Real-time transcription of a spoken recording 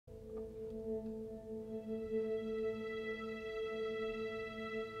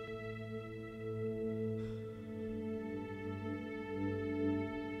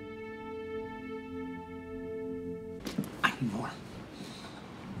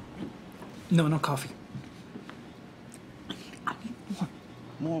No, no coffee. I need more.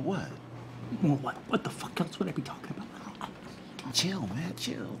 More what? More what? What the fuck else would I be talking about? Chill, man,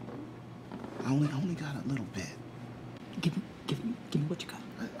 chill. I only got a little bit. Give me what you got.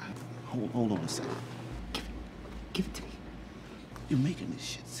 Hold on a second. Give it to me. You're making this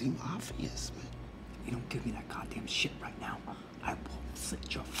shit seem obvious, man. You don't give me that goddamn shit right now, I will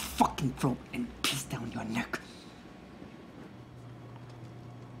slit your fucking throat and piece down your neck.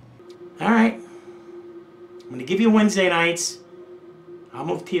 All right. I'm gonna give you Wednesday nights. I'll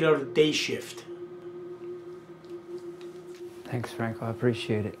move Tito to day shift. Thanks, Franco. I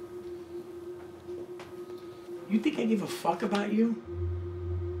appreciate it. You think I give a fuck about you?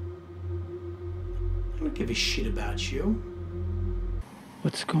 I don't give a shit about you.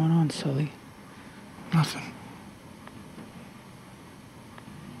 What's going on, Sully? Nothing.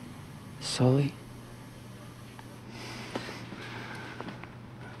 Sully?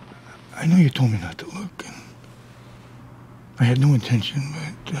 I know you told me not to look, and I had no intention,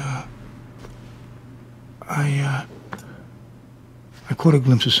 but, I caught a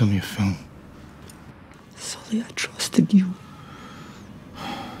glimpse of some of your film. Sully, I trusted you.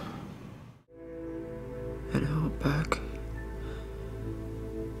 And now I'm back.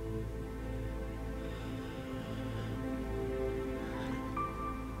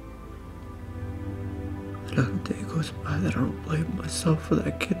 Another day goes by that I don't blame myself for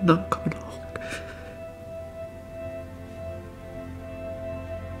that kid not coming home.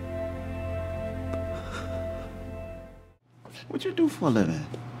 What you do for a living?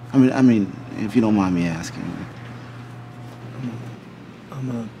 I mean, if you don't mind me asking. I'm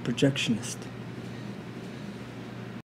a projectionist.